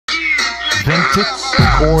Authentic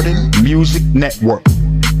Recording Music Network.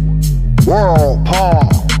 World Palm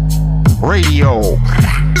Radio.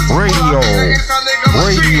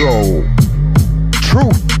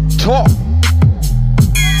 Truth Talk.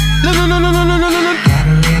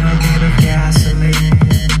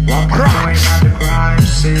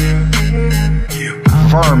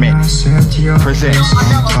 Vermin presents.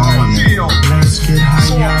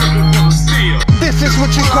 This is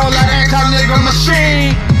what you call an anti-nigga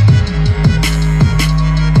machine.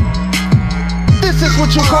 This is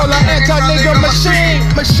what you call an anti-nigga machine.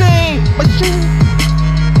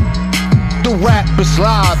 The rap is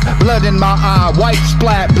live, blood in my eye, white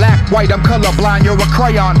splat, black, white, I'm colorblind, you're a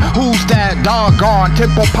crayon. Who's that? Doggone,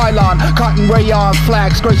 temple pylon, cotton rayon,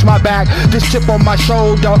 flag, scratch my back, this chip on my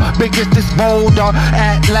shoulder, big as this boulder.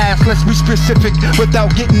 At last, let's be specific, without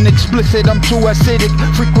getting explicit, I'm too acidic.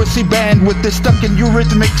 Frequency bandwidth is stuck in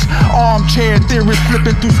eurythmics. Armchair theory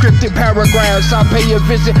flipping through scripted paragraphs. I pay a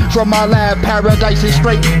visit from my lab, paradise and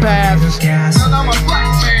straight paths.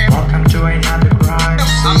 Welcome to another crime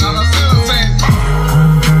scene.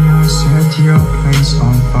 Your place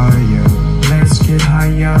on fire, let's get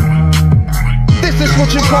higher. This is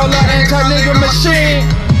what you call an anti-nigga machine.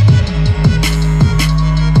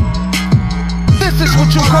 This is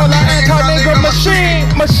what you call an anti-nigga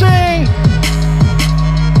machine.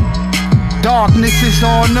 Darkness is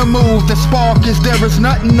on the move, the spark is there is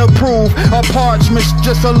nothing to prove. A parchment's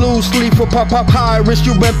just a loose leaf of papyrus,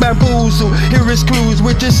 you went bamboozle. Here is clues,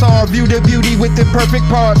 with this all view the beauty with the perfect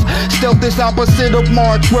parts. Stealth is opposite of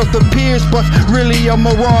March, wealth appears, but really a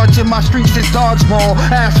mirage. In my streets is dodgeball,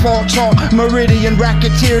 asphalt chalk, meridian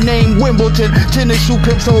racketeer named Wimbledon. Tennis shoe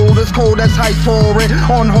pimps old as cold as high for it.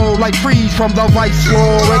 On hold like freeze from the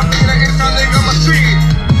viceroy.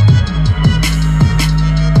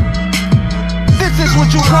 This is what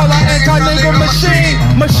you call an anti-nigga machine.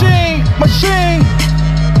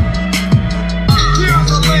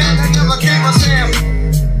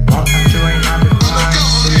 Welcome to another crime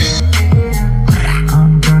scene.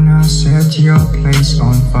 I'm gonna set your place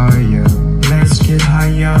on fire. Let's get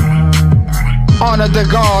higher. Honor the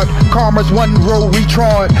God, karma's one road we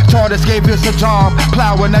trod. Tortoise gave us a job,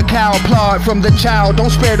 plowing a cow plod from the child. Don't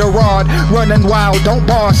spare the rod, running wild, don't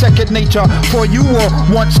bar second nature. For you were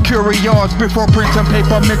once curious before print and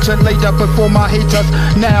paper mentioned later before my haters.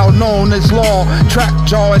 Now known as law, track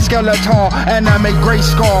jaw and skeleton, anime gray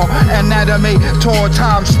scar, anatomy, tore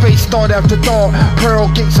time, space, thought after thought. Pearl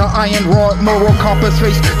gates of iron rod, moral compass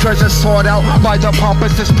face, treasure sought out by the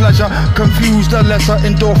pompous displeasure. Confused the lesser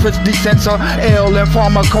endorphins decensor. And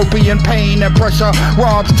pharmacopoeia and pain and pressure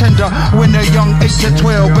robs tender when they're young 8 to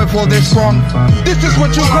 12 before they're sprung. This is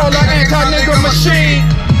what you call an anti-nigga machine.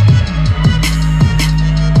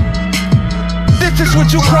 This is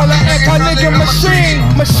what you call an anti-nigga machine.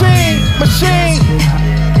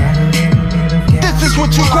 This is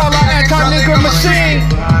what you call an anti-nigga machine.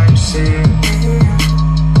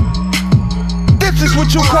 This is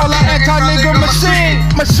what you call an anti-nigga machine.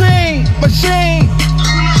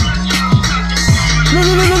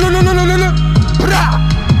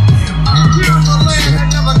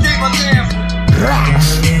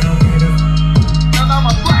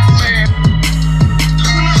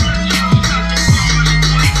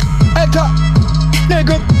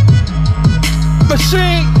 Anti-nigga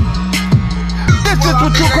machine. This is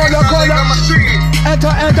what you call a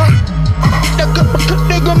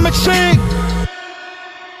anti-nigga machine.